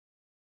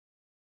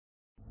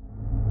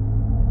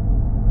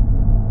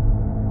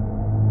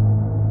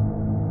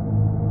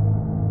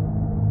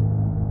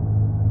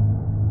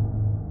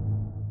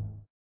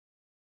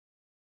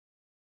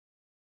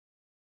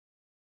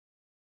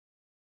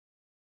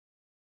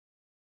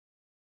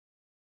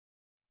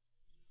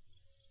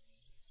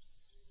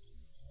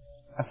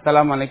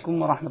Assalamualaikum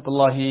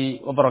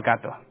warahmatullahi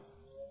wabarakatuh.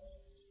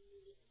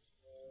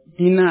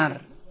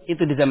 Dinar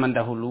itu di zaman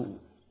dahulu,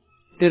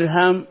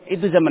 dirham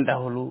itu zaman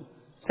dahulu.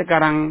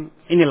 Sekarang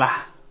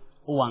inilah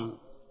uang.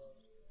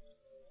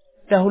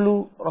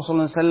 Dahulu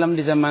Rasulullah SAW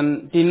di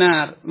zaman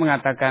dinar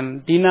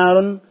mengatakan,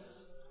 dinarun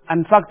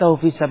anfaqtahu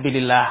fi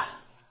sabilillah.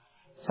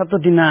 1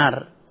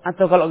 dinar,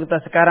 atau kalau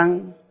kita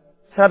sekarang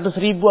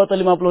 100.000 atau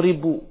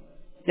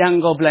 50.000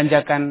 yang engkau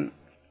belanjakan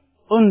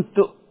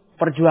untuk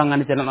perjuangan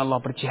di jalan Allah,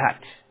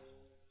 berjihad.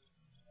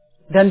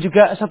 Dan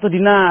juga 1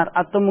 dinar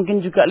atau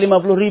mungkin juga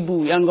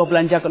 50.000 yang engkau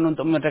belanjakan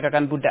untuk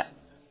memerdekakan budak.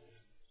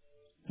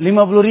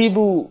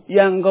 50.000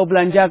 yang engkau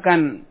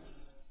belanjakan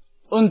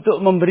untuk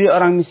memberi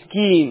orang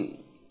miskin.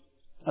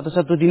 Atau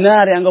 1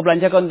 dinar yang engkau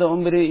belanjakan untuk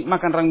memberi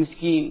makan orang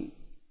miskin.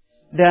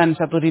 Dan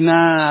 1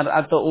 dinar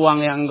atau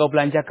uang yang engkau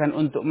belanjakan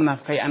untuk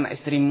menafkahi anak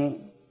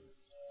istrimu.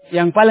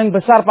 Yang paling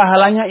besar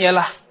pahalanya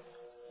ialah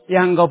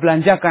yang engkau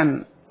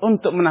belanjakan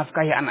untuk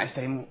menafkahi anak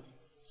istrimu.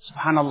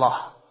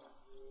 Subhanallah.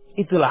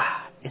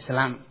 Itulah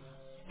Islam.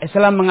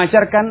 Islam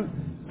mengajarkan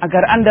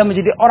agar Anda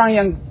menjadi orang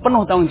yang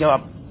penuh tanggung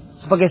jawab.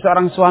 Sebagai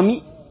seorang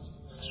suami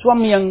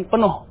yang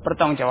penuh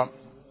bertanggung jawab.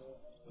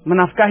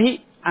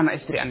 Menafkahi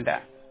anak istri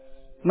Anda.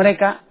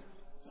 Mereka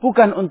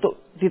bukan untuk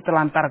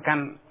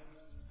ditelantarkan.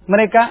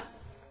 Mereka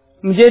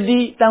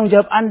menjadi tanggung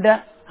jawab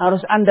Anda,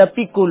 harus Anda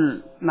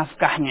pikul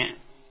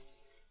nafkahnya.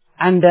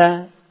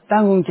 Anda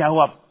tanggung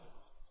jawab.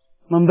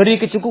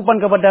 Memberi kecukupan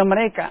kepada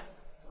mereka.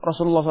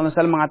 Rasulullah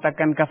SAW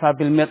mengatakan, kafa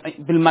bil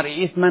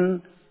mar'i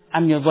isman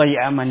am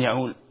yudhayya man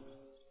ya'ul.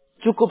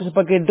 Cukup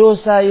sebagai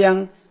dosa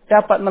yang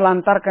dapat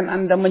melantarkan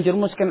Anda,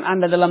 menjerumuskan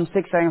Anda dalam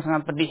siksa yang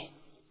sangat pedih.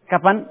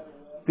 Kapan?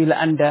 Bila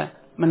Anda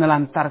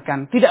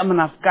menelantarkan, tidak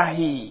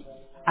menafkahi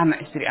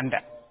anak istri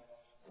Anda.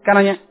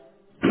 Karenanya,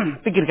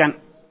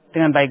 pikirkan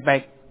dengan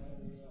baik-baik.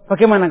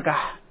 Bagaimanakah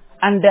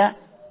Anda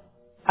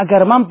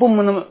agar mampu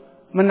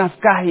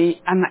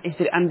menafkahi anak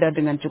istri Anda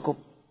dengan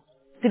cukup?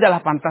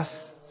 Tidaklah pantas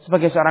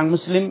sebagai seorang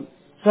muslim,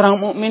 seorang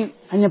mukmin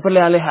hanya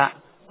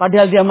berleha-leha,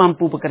 padahal dia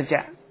mampu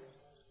bekerja.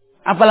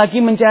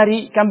 Apalagi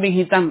mencari kambing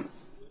hitam,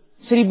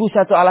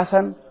 1001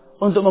 alasan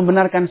untuk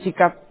membenarkan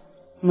sikap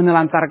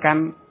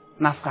menelantarkan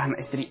nafkah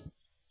anak istri.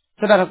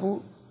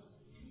 Saudaraku,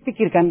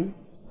 pikirkan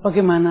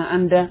bagaimana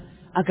Anda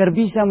agar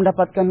bisa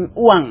mendapatkan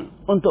uang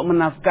untuk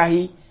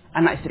menafkahi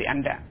anak istri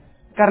Anda.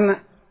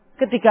 Karena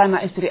ketika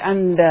anak istri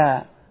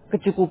Anda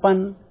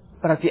kecukupan,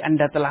 berarti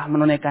Anda telah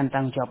menunaikan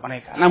tanggung jawab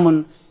mereka.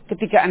 Namun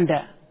ketika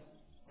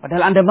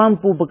padahal Anda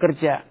mampu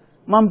bekerja,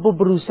 mampu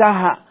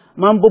berusaha,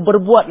 mampu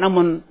berbuat,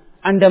 namun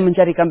Anda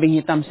mencari kambing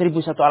hitam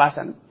 1001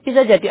 alasan.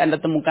 Bisa jadi Anda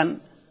temukan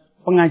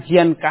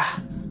pengajiankah,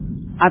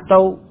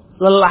 atau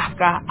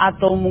lelahkah,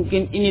 atau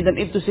mungkin ini dan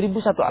itu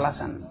 1001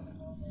 alasan.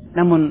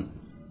 Namun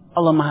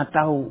Allah Maha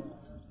tahu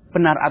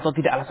benar atau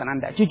tidak alasan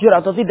Anda, jujur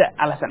atau tidak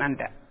alasan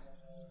Anda.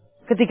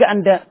 Ketika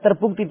Anda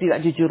terbukti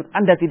tidak jujur,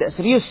 Anda tidak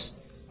serius,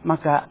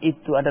 maka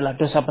itu adalah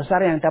dosa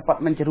besar yang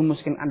dapat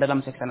menjerumuskan Anda dalam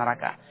siksa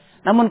neraka.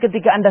 Namun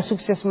ketika Anda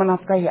sukses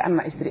menafkahi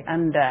anak istri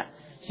Anda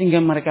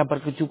sehingga mereka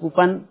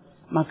berkecukupan,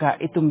 maka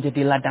itu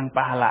menjadi ladang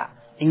pahala.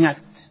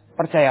 Ingat,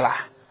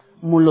 percayalah,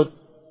 mulut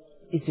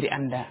istri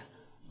Anda,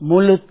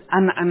 mulut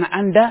anak-anak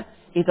Anda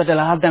itu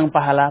adalah ladang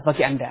pahala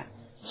bagi Anda.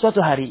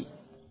 Suatu hari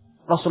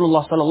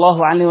Rasulullah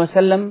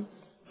SAW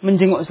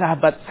menjenguk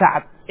sahabat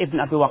Sa'ad ibn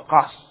Abi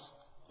Waqqas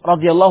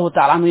radhiyallahu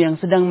ta'ala anhu yang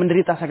sedang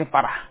menderita sakit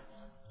parah.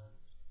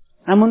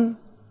 Namun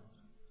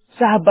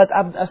sahabat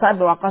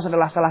Sa'ad bin Waqqas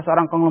adalah salah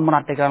seorang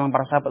konglomerat di kalangan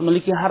para sahabat,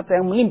 memiliki harta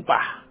yang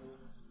melimpah.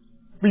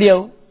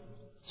 Beliau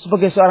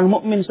sebagai seorang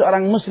mukmin,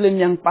 seorang muslim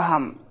yang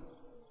paham,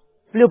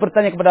 beliau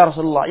bertanya kepada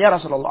Rasulullah, "Ya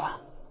Rasulullah,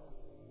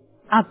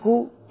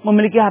 aku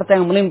memiliki harta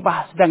yang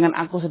melimpah sedangkan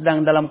aku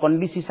sedang dalam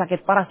kondisi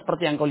sakit parah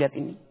seperti yang kau lihat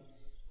ini.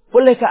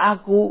 Bolehkah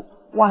aku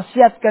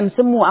wasiatkan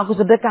semua, aku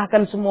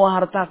sedekahkan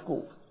semua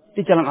hartaku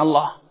di jalan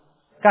Allah?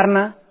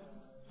 Karena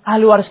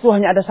ahli warisku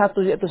hanya ada satu,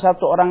 yaitu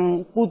satu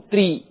orang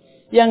putri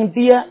yang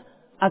dia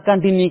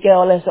akan dinikahi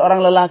oleh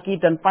seorang lelaki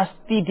dan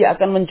pasti dia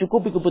akan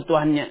mencukupi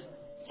kebutuhannya.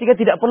 Sehingga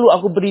tidak perlu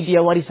aku beri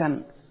dia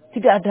warisan.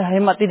 Tidak ada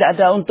hemat, tidak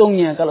ada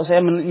untungnya kalau saya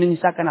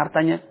menyisakan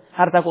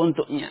hartaku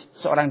untuknya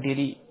seorang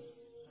diri."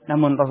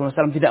 Namun Rasulullah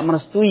SAW tidak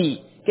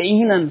merestui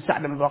keinginan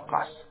Sa'ad bin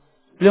Waqqas.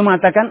 Beliau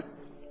mengatakan,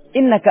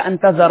 "Innaka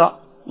antazara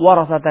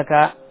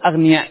warasataka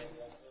aghniya.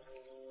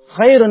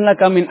 Khairun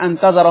laka min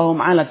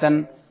antazarahum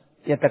 'alatan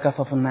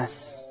yatakaffafun nas."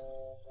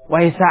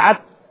 Wahai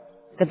Sa'ad,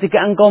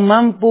 ketika engkau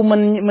mampu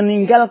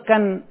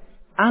meninggalkan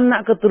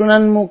anak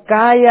keturunanmu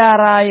kaya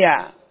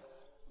raya,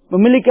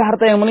 memiliki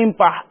harta yang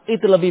melimpah,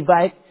 itu lebih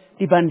baik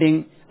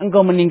dibanding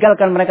engkau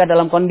meninggalkan mereka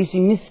dalam kondisi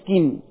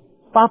miskin.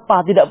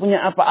 Papa tidak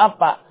punya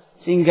apa-apa,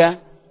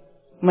 sehingga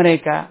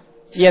mereka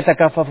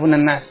yatakaffafun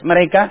nas,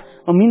 mereka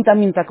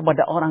meminta-minta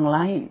kepada orang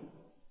lain.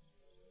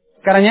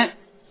 Karenanya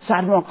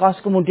Sa'ad bin Waqqas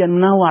kemudian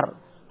menawar,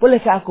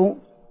 "Bolehkah aku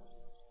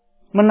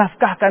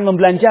menafkahkan,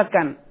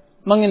 membelanjakan,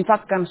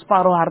 menginfakkan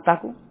separuh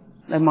hartaku?"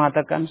 Dan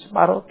mengatakan,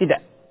 "Separuh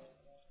tidak."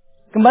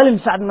 Kembali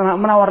Sa'ad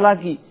menawar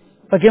lagi,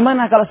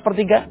 "Bagaimana kalau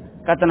sepertiga?"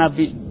 Kata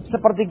Nabi,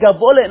 sepertiga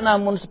boleh,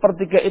 namun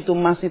sepertiga itu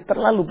masih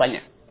terlalu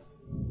banyak.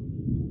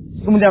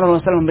 Kemudian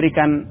Rasulullah SAW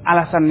memberikan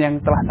alasan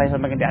yang telah saya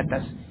sampaikan di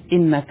atas.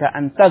 Innaka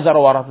antazar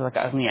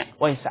warathaka aghniya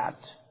wa sa'at.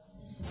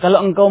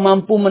 Kalau engkau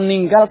mampu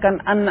meninggalkan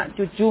anak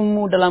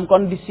cucumu dalam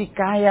kondisi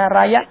kaya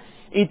raya,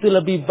 itu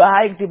lebih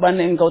baik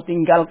dibanding engkau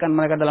tinggalkan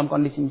mereka dalam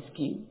kondisi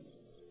miskin.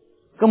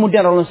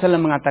 Kemudian Rasulullah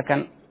SAW mengatakan,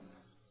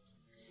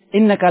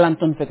 innaka lan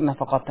tunfiq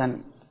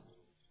nafaqatan.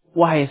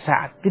 Wahai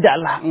Sa'ad,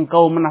 tidaklah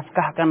engkau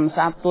menafkahkan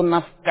satu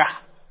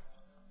nafkah.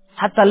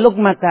 Hatta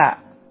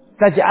luqmata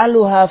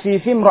taj'aluha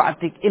fi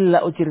fimra'atik illa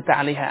ujirta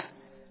 'alaiha.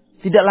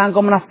 Tidaklah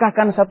engkau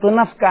menafkahkan satu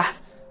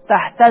nafkah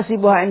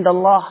tahtasibuha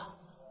indallah,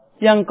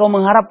 yang engkau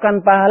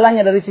mengharapkan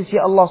pahalanya dari sisi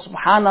Allah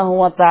Subhanahu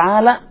wa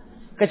taala,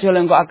 kecuali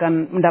engkau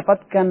akan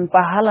mendapatkan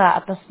pahala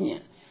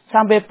atasnya.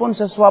 Sampai pun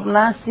sesuap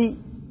nasi,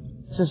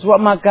 sesuap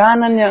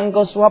makanan yang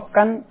engkau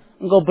suapkan,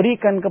 engkau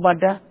berikan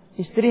kepada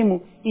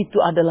istrimu, itu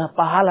adalah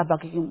pahala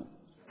bagimu.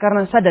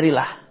 Karena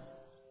sadarilah,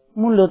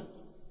 mulut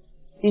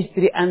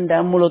istri Anda,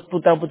 mulut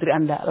putra-putri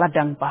Anda,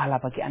 ladang pahala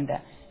bagi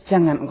Anda.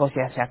 Jangan engkau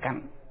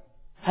sia-siakan.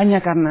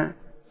 Hanya karena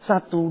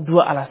 1-2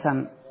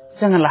 alasan.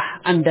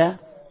 Janganlah Anda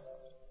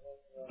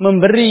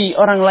memberi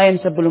orang lain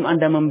sebelum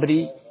Anda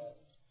memberi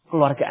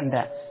keluarga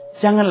Anda.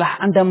 Janganlah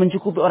Anda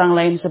mencukupi orang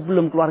lain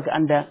sebelum keluarga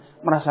Anda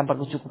merasa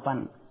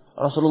berkecukupan.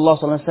 Rasulullah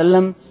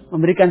SAW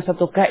memberikan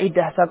satu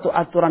kaidah, satu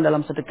aturan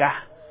dalam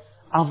sedekah.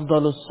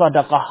 Afdalus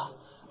sadaqah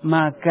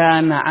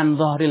makana an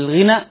dhahril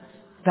ghina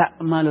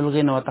ta'malul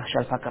ghina wa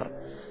takhshal faqr.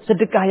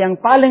 Sedekah yang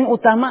paling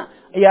utama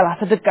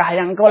ialah sedekah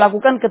yang engkau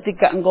lakukan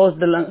ketika engkau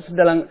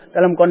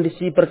dalam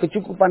kondisi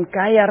berkecukupan,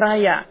 kaya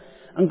raya.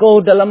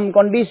 Engkau dalam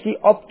kondisi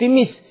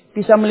optimis,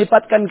 bisa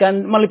melipat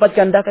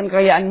gandakan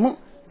kekayaanmu,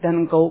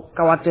 dan engkau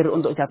khawatir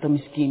untuk jatuh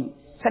miskin.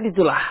 Saat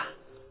itulah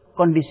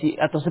kondisi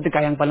atau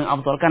sedekah yang paling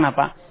afdal.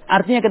 Kenapa?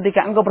 Artinya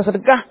ketika engkau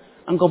bersedekah,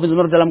 engkau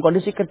benar-benar dalam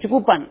kondisi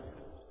kecukupan.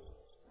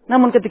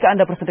 Namun ketika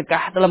Anda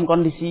bersedekah dalam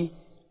kondisi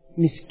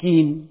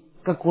miskin,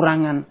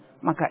 kekurangan,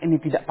 maka ini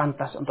tidak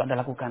pantas untuk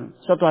Anda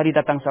lakukan. Suatu hari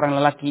datang seorang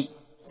lelaki,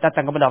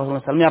 datang kepada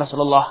Rasulullah SAW, ya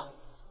Rasulullah,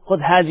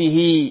 khudh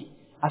hadhihi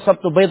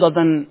asabtu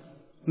baydatan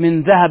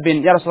min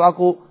zahabin. Ya Rasulullah,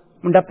 aku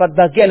mendapat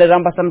bagian dari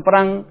rampasan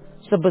perang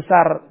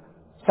sebesar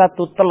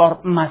 1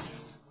 telur emas.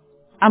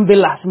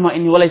 Ambillah semua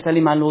ini, walaysa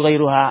li malu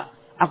ghairuha.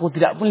 Aku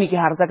tidak memiliki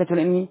harta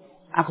kecuali ini,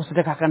 aku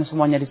sedekahkan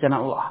semuanya di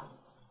jalan Allah.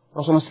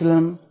 Rasulullah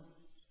SAW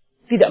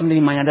tidak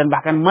menerimanya dan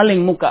bahkan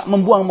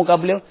membuang muka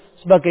beliau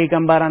sebagai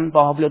gambaran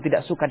bahwa beliau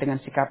tidak suka dengan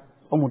sikap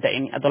pemuda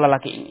ini atau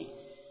lelaki ini.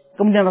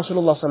 Kemudian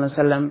Rasulullah SAW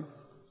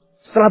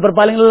setelah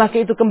berpaling,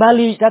 lelaki itu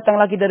kembali datang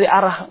lagi dari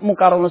arah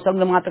muka Rasulullah SAW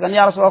dan mengatakan,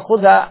 ya Rasulullah,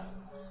 khudha,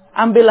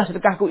 ambillah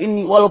sedekahku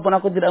ini walaupun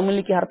aku tidak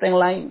memiliki harta yang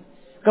lain.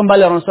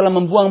 Kembali Rasulullah SAW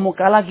membuang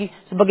muka lagi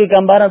sebagai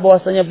gambaran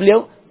bahwasanya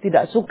beliau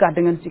tidak suka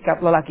dengan sikap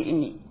lelaki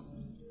ini.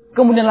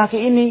 Kemudian lelaki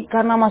ini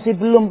karena masih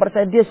belum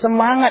percaya, dia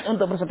semangat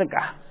untuk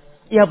bersedekah.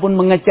 Ia pun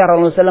mengejar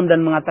Rasulullah SAW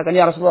dan mengatakan,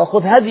 ya Rasulullah,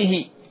 khudh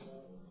hadhihi.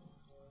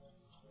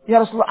 Ya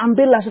Rasulullah,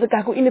 ambillah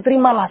sedekahku ini,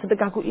 terimalah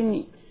sedekahku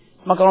ini.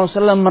 Maka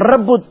Rasulullah SAW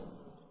merebut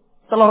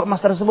telur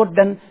emas tersebut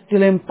dan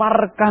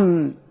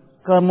dilemparkan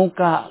ke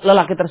muka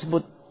lelaki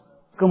tersebut.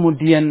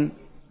 Kemudian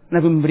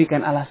Nabi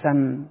memberikan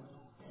alasan,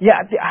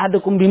 ya'ti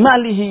ahadukum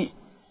bimalihi.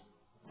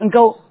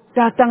 Engkau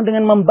datang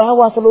dengan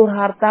membawa seluruh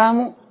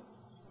hartamu,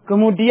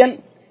 kemudian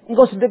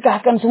engkau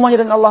sedekahkan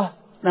semuanya dengan Allah.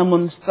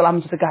 Namun setelah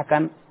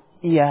mensedekahkan,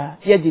 ia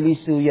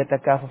yajlisu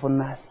yatakafafun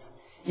nas.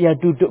 Ia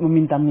duduk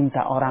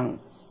meminta-minta orang,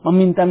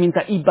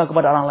 meminta-minta iba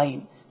kepada orang lain.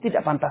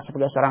 Tidak pantas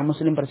sebagai seorang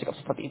muslim bersikap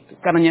seperti itu.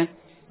 Karenanya,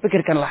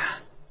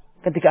 pikirkanlah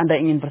ketika Anda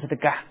ingin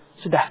bersedekah,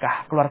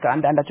 sudahkah keluarga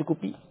Anda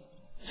cukupi?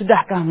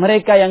 Sudahkah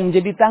mereka yang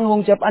menjadi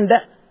tanggung jawab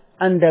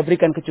Anda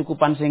berikan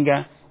kecukupan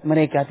sehingga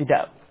mereka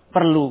tidak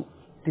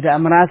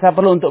merasa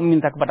perlu untuk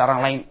meminta kepada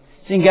orang lain.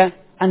 Sehingga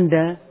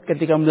Anda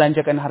ketika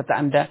membelanjakan harta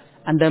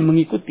Anda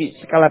mengikuti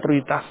skala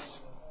prioritas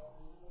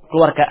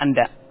keluarga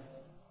Anda,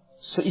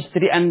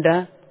 istri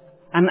Anda,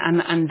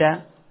 anak-anak Anda,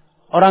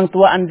 orang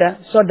tua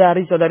Anda,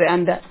 saudari-saudari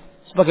Anda.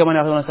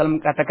 Sebagaimana Rasulullah SAW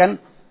katakan,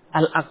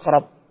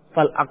 al-aqrab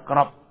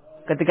fal-aqrab.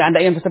 Ketika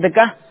Anda ingin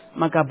bersedekah,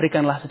 maka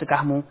berikanlah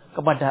sedekahmu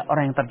kepada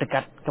orang yang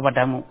terdekat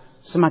kepadamu.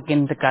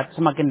 Semakin dekat,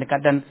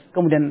 dan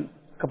kemudian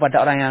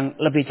kepada orang yang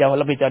lebih jauh,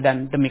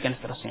 dan demikian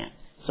seterusnya.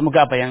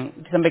 Semoga apa yang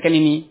disampaikan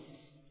ini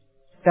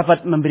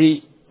dapat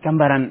memberi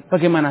gambaran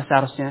bagaimana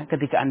seharusnya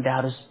ketika Anda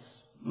harus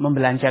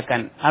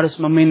membelanjakan, harus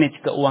memanage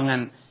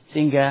keuangan,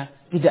 sehingga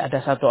tidak ada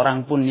satu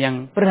orang pun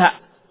yang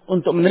berhak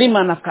untuk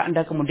menerima nafkah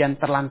Anda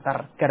kemudian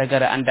terlantar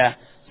gara-gara Anda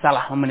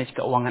salah memanage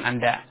keuangan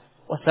Anda.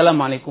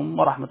 Wassalamualaikum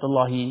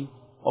warahmatullahi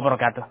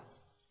wabarakatuh.